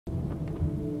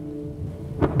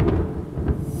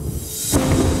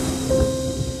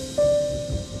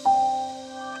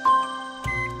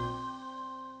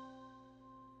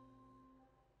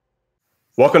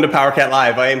Welcome to PowerCat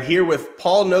Live. I am here with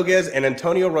Paul Noguez and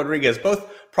Antonio Rodriguez, both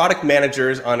product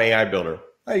managers on AI Builder.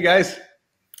 Hi, you guys.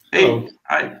 Hey. Hello.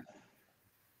 Hi.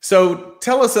 So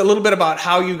tell us a little bit about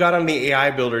how you got on the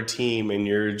AI Builder team and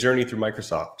your journey through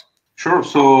Microsoft. Sure.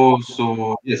 So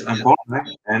yes, I'm Paul,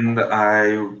 and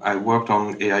I worked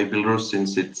on AI Builder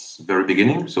since its very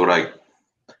beginning. So like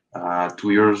 2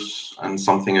 years and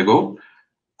something ago,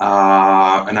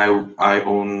 and I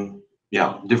own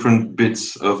different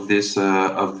bits of this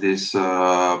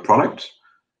product,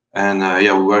 and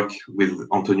we work with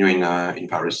Antonio in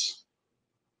Paris.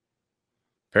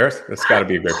 Paris? That's got to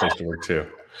be a great place to work too.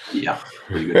 Yeah,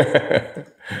 pretty good.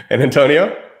 And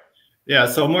Antonio? Yeah,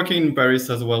 so I'm working in Paris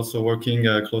as well, so working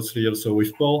closely also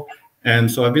with Paul.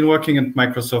 And so I've been working at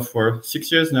Microsoft for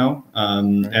 6 years now,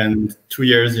 and 2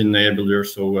 years in AI Builder,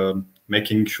 so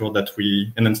making sure that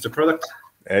we enhance the product.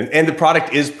 And the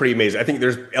product is pretty amazing. I think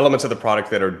there's elements of the product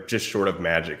that are just short of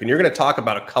magic. And you're going to talk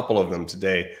about a couple of them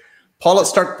today. Paul, let's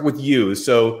start with you.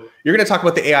 So you're going to talk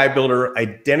about the AI Builder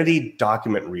Identity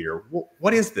Document Reader.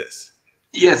 What is this?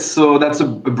 Yes, so that's a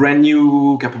brand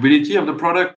new capability of the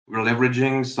product. We're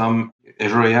leveraging some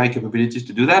Azure AI capabilities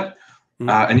to do that.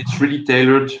 And it's really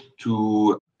tailored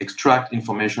to extract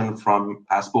information from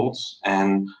passports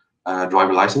and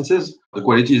driver licenses. The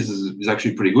quality is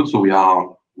actually pretty good, so we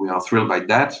are thrilled by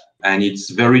that. And it's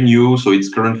very new, so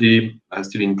it's currently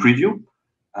still in preview.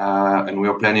 And we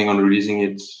are planning on releasing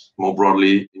it more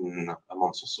broadly in a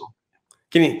month or so.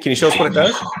 Can you show us what it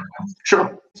does?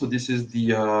 Sure. So this is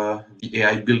the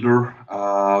AI Builder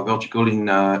vertical in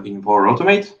Power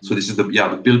Automate. So this is the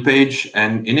build page,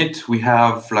 and in it we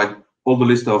have like all the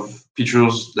list of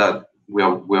features that we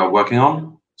are working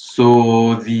on.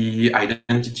 So the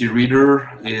identity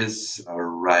reader is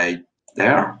right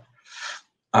there.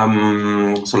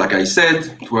 So like I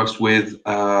said, it works with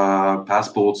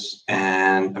passports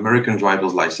and American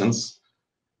driver's license.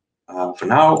 For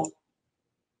now,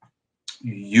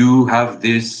 you have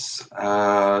this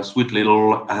sweet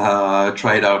little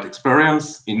tried out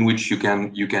experience in which you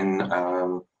can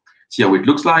see how it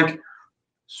looks like.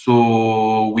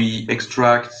 So we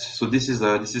extract. So this is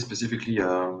specifically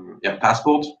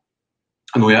passport,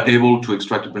 and we are able to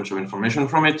extract a bunch of information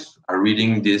from it,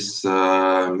 reading this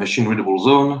machine readable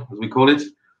zone, as we call it.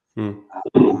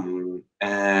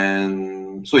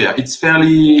 And so it's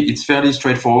fairly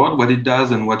straightforward. What it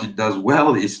does and what it does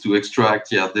well is to extract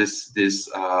this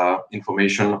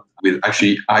information with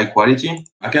actually high quality.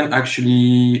 I can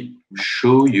actually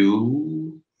show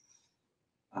you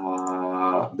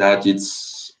that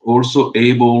it's also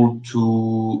able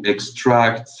to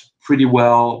extract pretty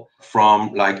well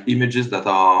from like images that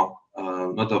are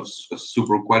not of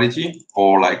super quality,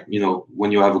 or like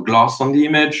when you have a gloss on the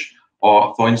image.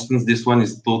 Or for instance, this one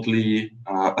is totally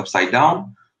upside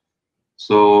down.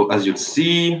 So as you'll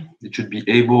see, it should be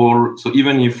able. So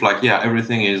even if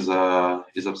everything is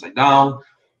upside down,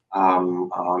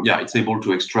 it's able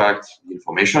to extract the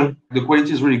information. The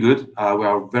quality is really good. We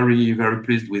are very, very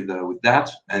pleased with that.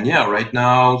 And right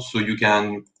now, so you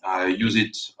can use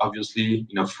it obviously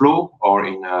in a flow or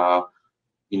in a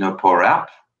Power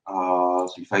App.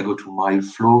 So if I go to my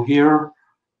flow here.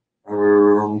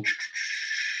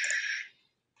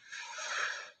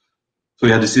 So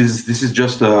this is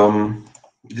just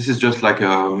like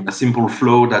a simple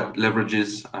flow that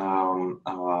leverages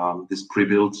this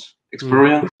pre-built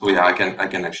experience. So I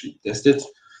can actually test it.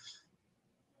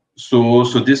 So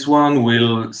this one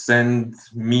will send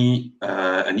me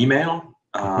an email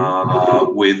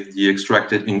with the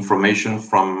extracted information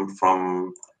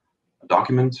from a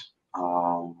document.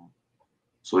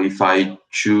 So if I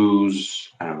choose,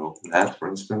 I don't know, that for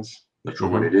instance, not sure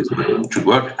what it is, but it should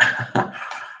work.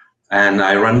 And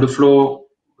I run the flow.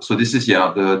 So this is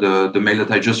the mail that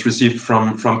I just received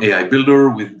from AI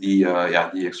Builder with the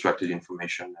extracted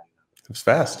information. It's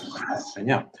fast. And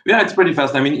it's pretty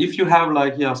fast. I mean, if you have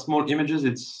small images,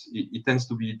 it tends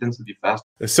to be fast.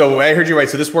 So I heard you right.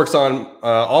 So this works on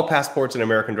all passports and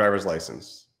American driver's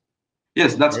license.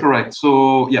 Yes, that's correct.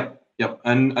 So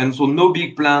and so no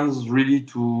big plans really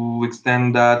to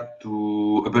extend that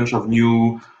to a bunch of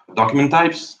new document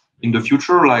types in the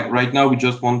future. Like right now, we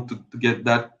just want to get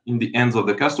that in the hands of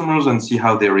the customers and see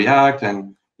how they react,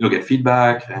 and get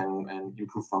feedback and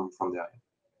improve from there.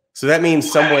 So that means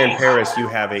somewhere in Paris you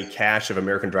have a cache of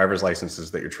American driver's licenses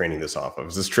that you're training this off of.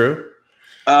 Is this true?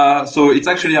 So it's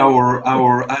actually our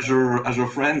Azure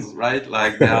friends, right?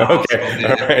 Like they are,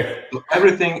 okay. So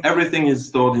everything is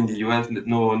stored in the US.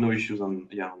 No issues on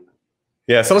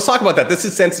Yeah. So let's talk about that. This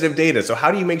is sensitive data. So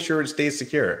how do you make sure it stays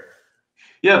secure?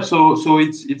 Yeah, so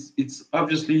it's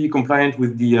obviously compliant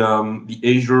with the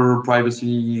Azure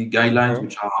privacy guidelines,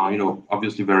 which are, you know,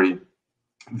 obviously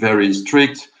very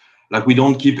strict. Like we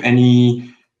don't keep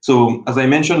any. So as I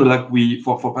mentioned, like we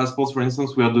for passports, for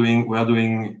instance, we are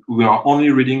only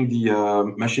reading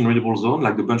the machine readable zone,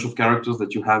 like the bunch of characters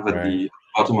that you have at the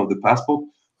bottom of the passport.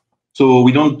 So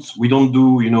we don't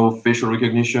do, you know, facial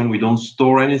recognition. We don't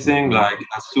store anything. Like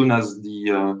as soon as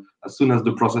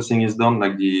the processing is done,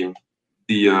 like the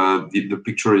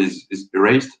picture is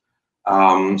erased.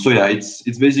 So yeah,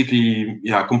 it's basically,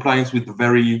 yeah, compliant with the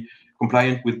very,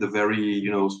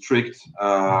 you know, strict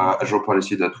Azure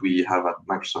policy that we have at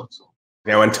Microsoft. So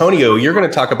now, Antonio, you're going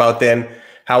to talk about then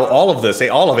how all of this,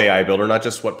 all of AI Builder, not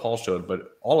just what Paul showed,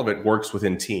 but all of it works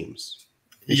within Teams.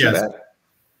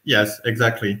 Yes,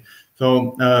 exactly.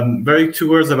 So very two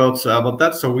words about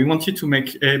that. So we wanted to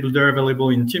make AI Builder available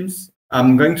in Teams.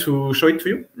 I'm going to show it to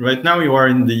you. Right now, you are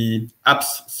in the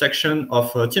apps section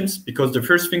of Teams, because the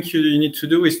first thing you need to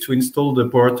do is to install the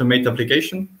Power Automate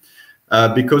application,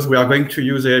 because we are going to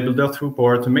use AI Builder through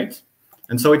Power Automate.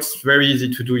 And so it's very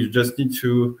easy to do. You just need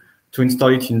to install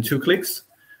it in 2 clicks.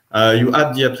 You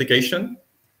add the application.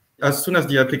 As soon as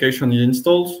the application is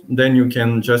installed, then you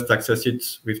can just access it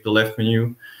with the left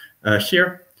menu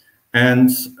here. And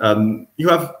you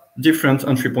have different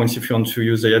entry points if you want to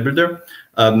use AI Builder.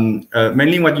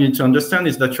 Mainly what you need to understand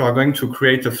is that you are going to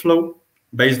create a flow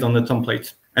based on the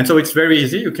template. And so it's very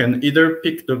easy. You can either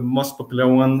pick the most popular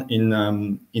one in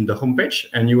the homepage,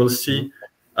 and you will see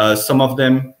some of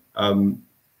them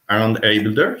around AI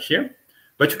Builder here.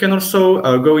 But you can also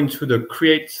go into the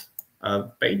create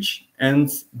page and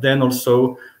then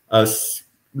also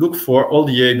look for all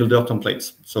the AI Builder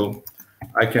templates. So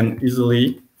I can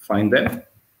easily find them.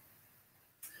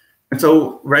 And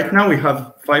so right now we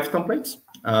have 5 templates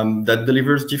that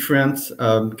delivers different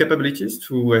capabilities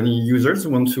to any users who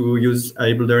want to use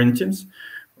AI Builder in Teams.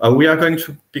 We are going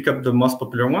to pick up the most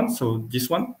popular one, so this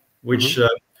one, which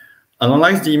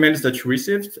analyze the emails that you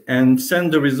received and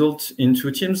send the results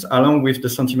into Teams along with the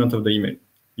sentiment of the email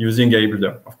using AI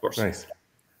Builder, of course. Nice.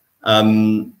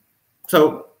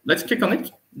 So let's click on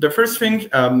it. The first thing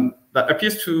that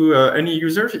appears to any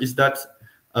user is that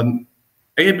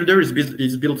AI Builder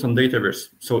is built on Dataverse.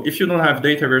 So if you don't have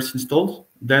Dataverse installed,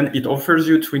 then it offers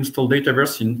you to install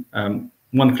Dataverse in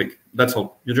 1 click. That's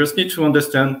all. You just need to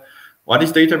understand what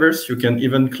is Dataverse. You can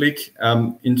even click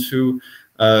into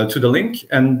to the link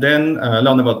and then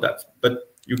learn about that.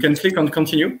 But you can click on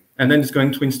continue, and then it's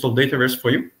going to install Dataverse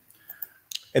for you.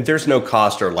 And there's no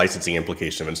cost or licensing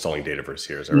implication of installing Dataverse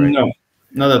here, is that right? No,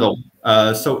 not at all.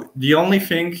 So the only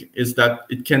thing is that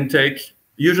it can take,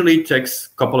 usually it takes a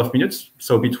couple of minutes,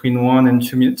 so between 1 and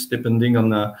 2 minutes, depending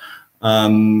on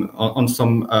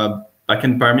some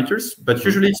backend parameters. But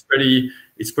usually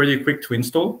it's pretty quick to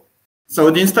install. So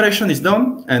the installation is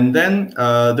done, and then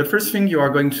the first thing you are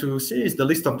going to see is the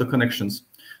list of the connections.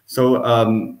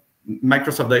 So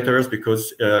Microsoft Dataverse,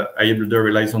 because AI Builder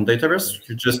relies on Dataverse,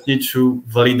 you just need to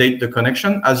validate the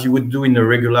connection as you would do in a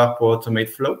regular Power Automate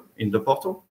flow in the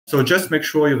portal. So just make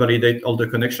sure you validate all the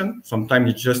connection.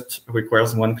 Sometimes it just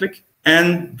requires 1 click.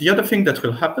 And the other thing that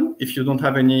will happen if you don't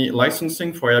have any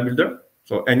licensing for AI Builder,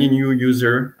 so any new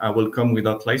user will come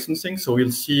without licensing. So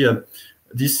you'll see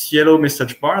this yellow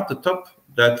message bar at the top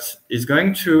that is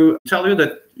going to tell you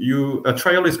that a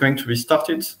trial is going to be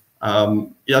started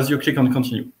as you click on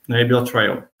continue, enable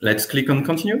trial. Let's click on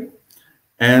continue.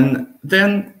 And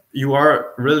then you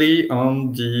are really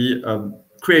on the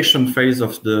creation phase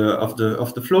of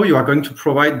the flow. You are going to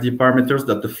provide the parameters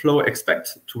that the flow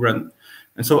expects to run.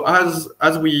 And so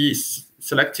as we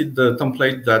selected the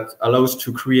template that allows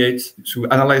to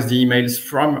analyze the emails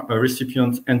from a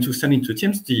recipient and to send it to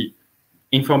Teams, the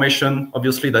information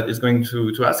obviously that is going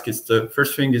to ask is the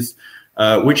first thing is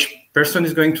which person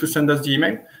is going to send us the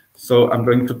email. So I'm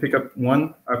going to pick up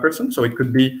one person. So it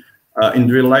could be in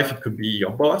real life, it could be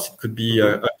your boss, it could be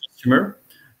a customer,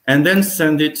 and then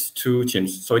send it to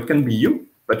Teams. So it can be you,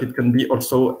 but it can be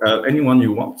also anyone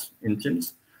you want in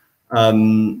Teams.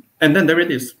 And then there it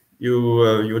is.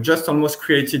 You just almost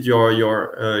created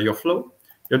your flow.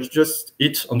 You just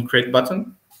hit on create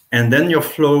button, and then your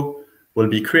flow will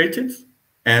be created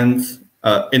and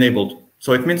enabled.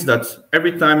 So it means that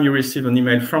every time you receive an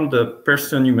email from the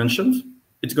person you mentioned,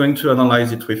 it's going to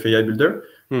analyze it with AI Builder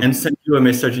and send you a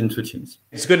message into Teams.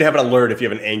 It's good to have an alert if you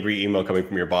have an angry email coming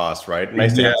from your boss, right?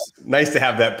 Nice to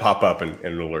have that pop up and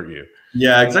alert you.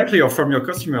 Yeah, exactly. Or from your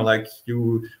customer, like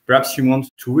perhaps you want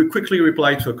to quickly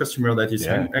reply to a customer that is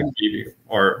angry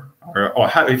or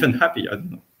even happy. I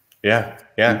don't know. Yeah.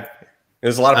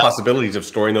 There's a lot of possibilities of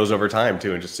storing those over time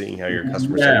too, and just seeing how your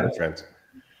customer sentiment trends.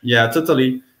 Yeah,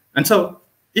 totally. And so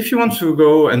if you want to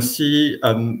go and see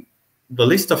the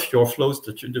list of your flows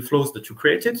the flows that you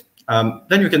created,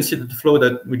 then you can see that the flow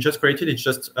that we just created is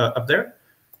just up there.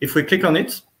 If we click on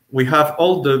it, we have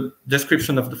all the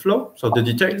description of the flow, so the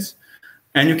details.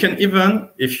 And you can even,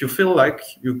 if you feel like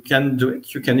you can do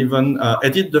it, you can even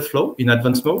edit the flow in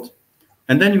advanced mode.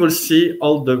 And then you will see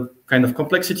all the kind of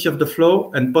complexity of the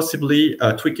flow and possibly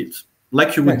tweak it,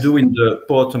 like you would do in the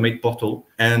Power Automate portal.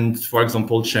 And for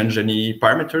example, change any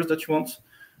parameters that you want,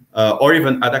 or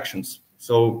even add actions.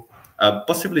 So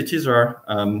possibilities are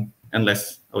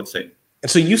endless, I would say.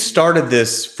 And so you started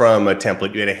this from a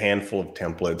template. You had a handful of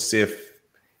templates.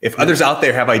 If others out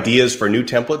there have ideas for new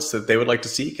templates that they would like to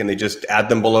see, can they just add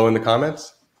them below in the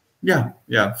comments? Yeah,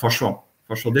 for sure,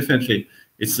 definitely.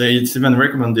 It's even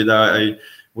recommended.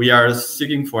 We are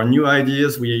seeking for new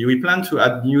ideas. We plan to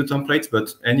add new templates,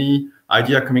 but any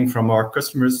idea coming from our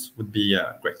customers would be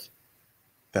great.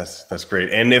 That's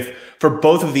great. And if for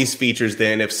both of these features,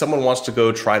 then if someone wants to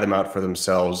go try them out for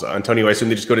themselves, Antonio, I assume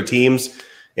they just go to Teams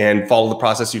and follow the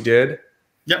process you did?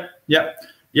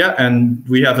 Yeah, and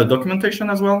we have a documentation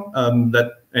as well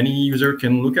that any user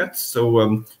can look at.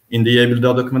 So in the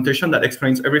AIBuilder documentation, that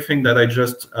explains everything that I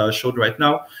just showed right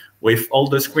now with all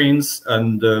the screens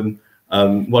and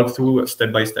walk through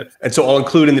step by step. And so I'll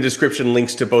include in the description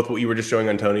links to both what you were just showing,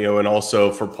 Antonio, and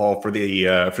also for Paul for the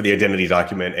identity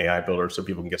document AI Builder, so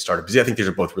people can get started. Because I think these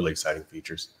are both really exciting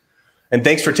features. And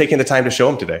thanks for taking the time to show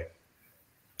them today.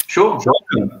 Sure.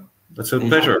 That's a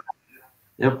pleasure.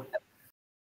 Yep.